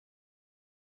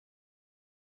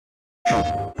I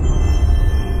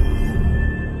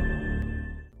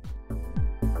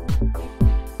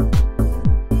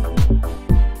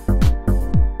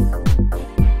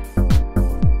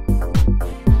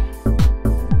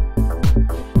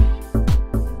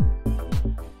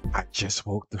just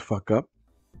woke the fuck up.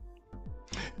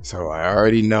 So I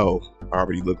already know. I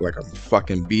already look like I'm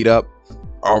fucking beat up.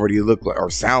 I already look like or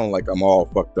sound like I'm all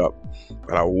fucked up.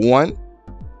 But I want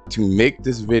to make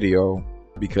this video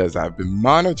because I've been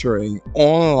monitoring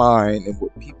online and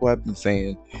what people have been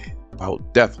saying about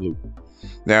Deathloop.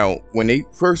 Now, when they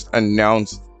first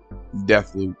announced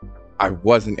Deathloop, I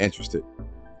wasn't interested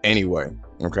anyway.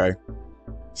 Okay.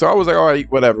 So I was like, all right,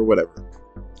 whatever.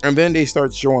 And then they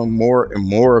start showing more and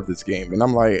more of this game. And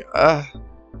I'm like,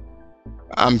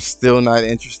 I'm still not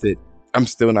interested. And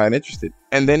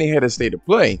then they had a state of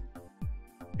play.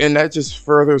 And that just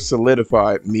further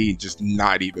solidified me just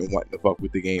not even wanting to fuck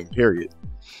with the game, period.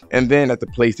 And then at the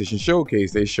PlayStation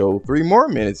Showcase, they showed 3 more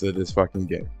minutes of this fucking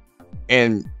game.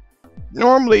 And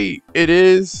normally it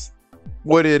is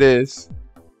what it is.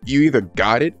 You either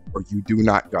got it or you do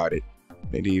not got it.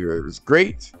 It either is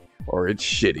great or it's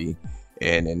shitty.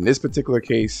 And in this particular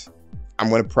case, I'm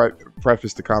going to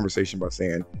preface the conversation by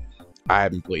saying I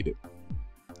haven't played it.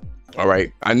 All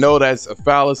right. I know that's a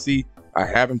fallacy. I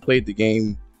haven't played the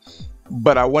game,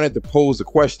 but I wanted to pose a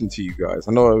question to you guys.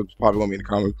 I know it's probably going to be in the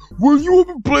comments. Well, you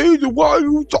haven't played it. Why are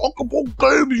you talking about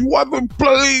games you haven't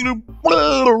played it?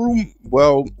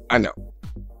 Well, I know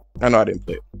I didn't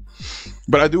play it,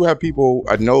 but I do have people.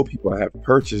 I know people have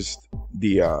purchased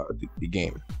the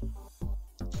game.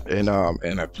 And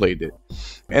I played it,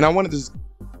 and I wanted to just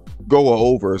go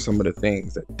over some of the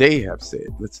things that they have said.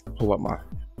 Let's pull up my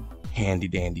handy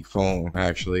dandy phone. I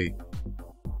actually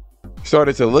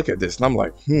started to look at this, and I'm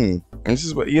like, and this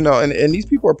is what, you know, and these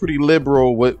people are pretty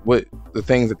liberal with the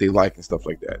things that they like and stuff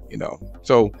like that, you know.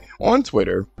 So on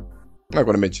Twitter, I'm not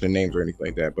going to mention the names or anything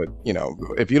like that, but you know,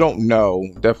 if you don't know,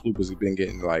 Deathloop has been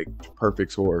getting like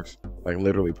perfect scores, like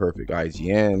literally perfect.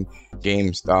 IGN,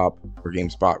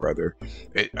 GameSpot rather.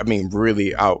 I mean,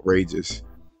 really outrageous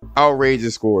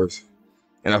scores.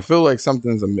 And I feel like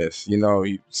something's amiss. You know,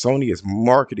 Sony is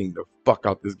marketing the fuck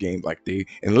out this game like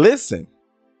and listen,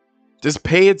 just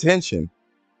pay attention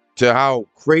to how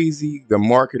crazy the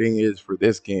marketing is for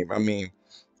this game. I mean,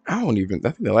 I think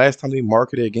the last time they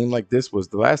marketed a game like this was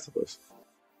The Last of Us.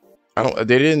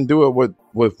 They didn't do it with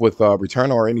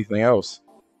Returnal or anything else.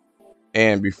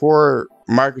 And before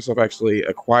Microsoft actually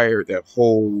acquired that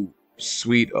whole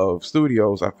suite of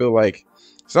studios, I feel like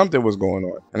something was going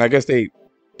on. And I guess they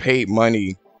paid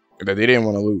money that they didn't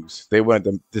want to lose. They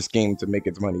wanted this game to make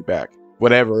its money back,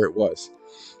 whatever it was.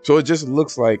 So it just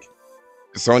looks like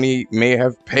Sony may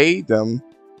have paid them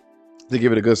to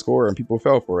give it a good score, and people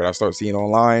fell for it. I start seeing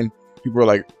online, people are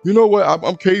like, you know what,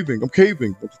 I'm caving.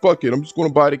 Fuck it, I'm just going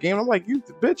to buy the game. I'm like, you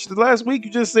bitch, the last week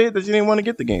you just said that you didn't want to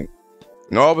get the game.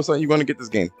 And all of a sudden you're going to get this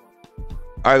game.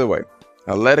 Either way,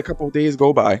 I let a couple of days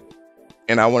go by,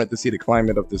 and I wanted to see the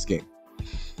climate of this game.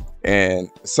 And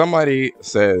somebody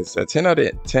says that 10 out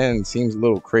of 10 seems a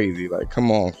little crazy. Like,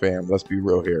 come on, fam, let's be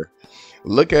real here.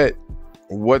 Look at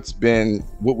what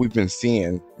we've been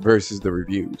seeing versus the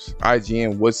reviews.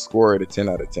 IGN would score it a 10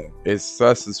 out of 10. It's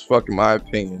sus as fuck in my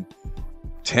opinion.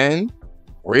 10?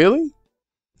 Really?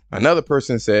 Another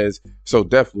person says, so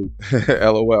Deathloop,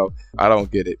 LOL, I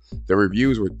don't get it. The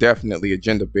reviews were definitely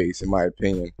agenda based in my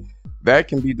opinion. That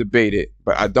can be debated,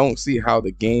 but I don't see how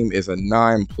the game is a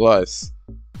 9+.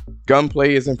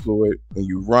 Gunplay isn't fluid. When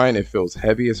you run, it feels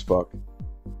heavy as fuck,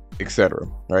 etc.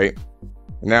 Right?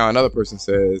 Now another person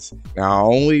says, now I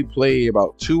only play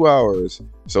about 2 hours,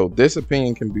 so this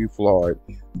opinion can be flawed,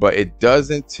 but it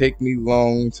doesn't take me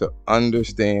long to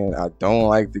understand I don't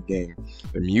like the game.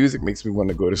 The music makes me want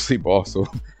to go to sleep also.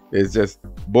 It's just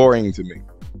boring to me.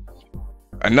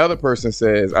 Another person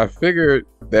says, I figured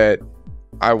that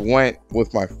I went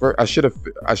with my first, I should have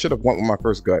went with my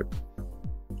first gut.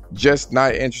 Just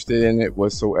not interested in it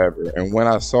whatsoever. And when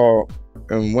I saw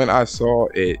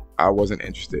it, I wasn't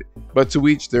interested. But to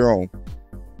each their own.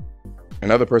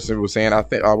 Another person was saying, I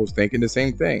was thinking the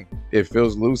same thing. It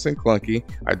feels loose and clunky.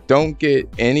 I don't get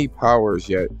any powers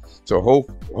yet. So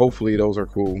hopefully those are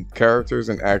cool. Characters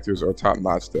and actors are top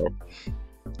notch though.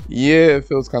 Yeah, it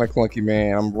feels kind of clunky,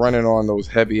 man. I'm running on those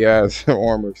heavy ass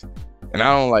armors and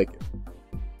I don't like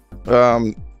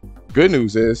it. Good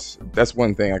news is, that's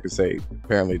one thing I could say.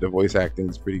 Apparently the voice acting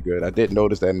is pretty good. I did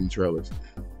notice that in the trailers.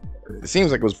 It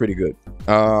seems like it was pretty good.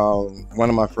 One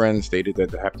of my friends stated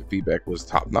that the haptic feedback was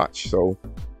top notch. So,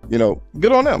 you know,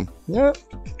 good on them. Yeah,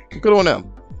 good on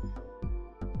them.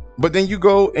 But then you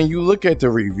go and you look at the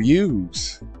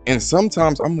reviews, and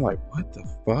sometimes I'm like, what the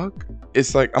fuck?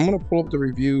 it's like I'm gonna pull up the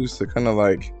reviews to kind of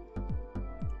like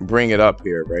bring it up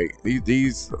here, right?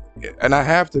 These, and I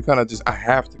have to kind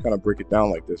of break it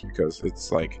down like this because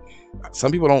it's like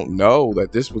some people don't know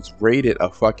that this was rated a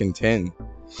fucking 10.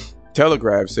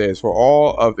 Telegraph says, for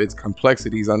all of its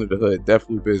complexities under the hood,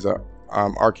 Deathloop is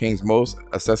Arcane's most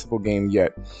accessible game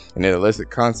yet, and it elicits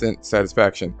constant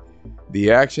satisfaction. The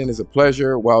action is a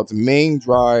pleasure, while its main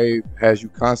drive has you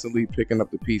constantly picking up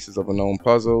the pieces of unknown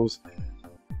puzzles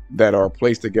that are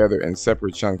placed together in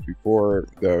separate chunks before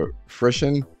the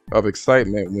friction of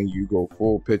excitement when you go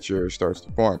full picture starts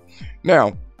to form.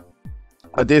 Now,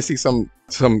 I did see some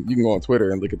you can go on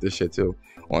Twitter and look at this shit too.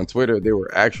 On Twitter, there were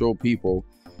actual people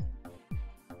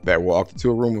that walked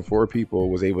into a room with 4 people,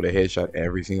 was able to headshot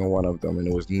every single one of them, and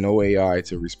there was no AI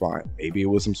to respond. Maybe it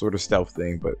was some sort of stealth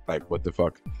thing, but like, what the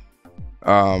fuck?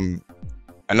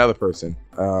 Another person,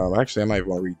 actually I might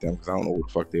want to read them because I don't know who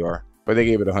the fuck they are, but they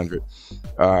gave it 100.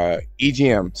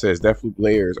 EGM says Deathloop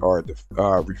layers are the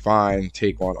refined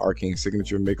take on Arcane's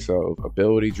signature mix of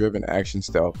ability-driven action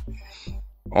stealth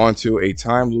onto a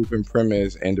time looping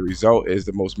premise, and the result is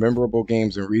the most memorable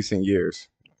games in recent years.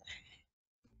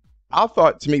 I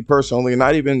thought, to me personally,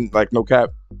 not even like no cap,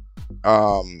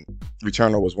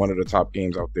 Returnal was one of the top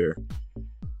games out there.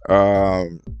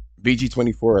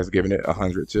 BG24 has given it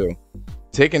 100 too.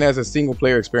 Taken as a single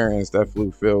player experience,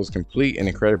 Deathloop feels complete and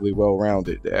incredibly well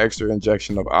rounded. The extra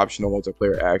injection of optional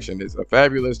multiplayer action is a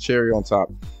fabulous cherry on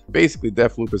top. Basically,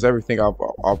 Deathloop is everything I've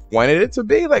wanted it to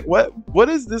be. Like, what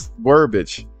is this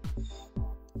verbiage?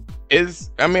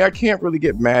 I mean, I can't really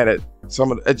get mad at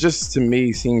some of it. Just to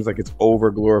me seems like it's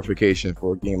over glorification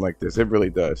for a game like this. It really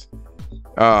does.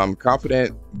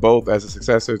 Confident both as a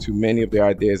successor to many of the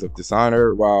ideas of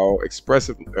Dishonored, while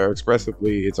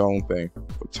expressively its own thing.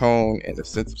 For tone and the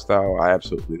sense of style, I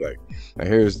absolutely like. Now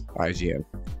here's IGN.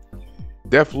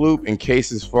 Deathloop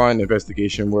encases fun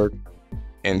investigation work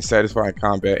and satisfying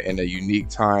combat and a unique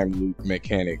time loop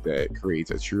mechanic that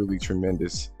creates a truly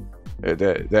tremendous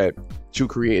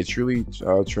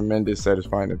tremendous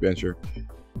satisfying adventure.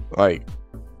 Like,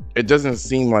 it doesn't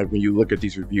seem like when you look at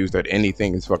these reviews that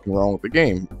anything is fucking wrong with the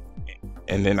game,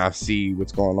 and then I see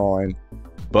what's going on,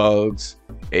 bugs,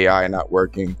 AI not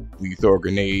working, when you throw a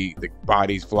grenade the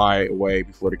bodies fly away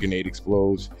before the grenade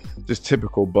explodes, just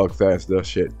typical bug fast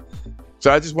shit.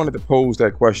 So I just wanted to pose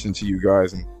that question to you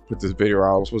guys and put this video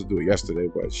out. I was supposed to do it yesterday,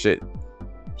 but shit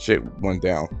went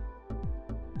down.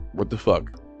 What the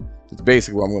fuck? That's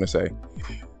basically what I'm gonna say.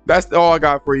 That's all I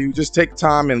got for you. Just take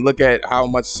time and look at how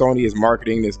much Sony is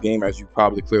marketing this game. As you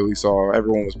probably clearly saw,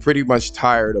 everyone was pretty much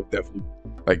tired of Deathloop,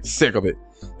 like sick of it.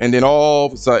 And then all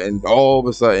of a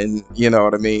sudden, you know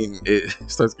what I mean? It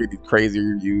starts getting crazy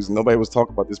reviews. Nobody was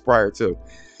talking about this prior to.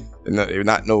 And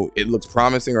it looks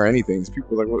promising or anything.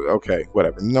 People were like, well, okay,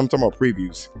 whatever. And I'm talking about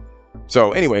previews.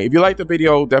 So anyway, if you like the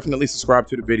video, definitely subscribe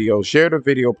to the video. Share the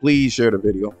video, please share the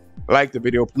video. Like the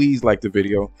video, please like the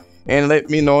video. And let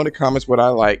me know in the comments what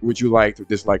you liked or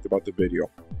disliked about the video.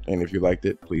 And if you liked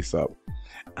it, please sub.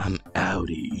 I'm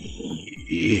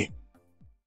outie.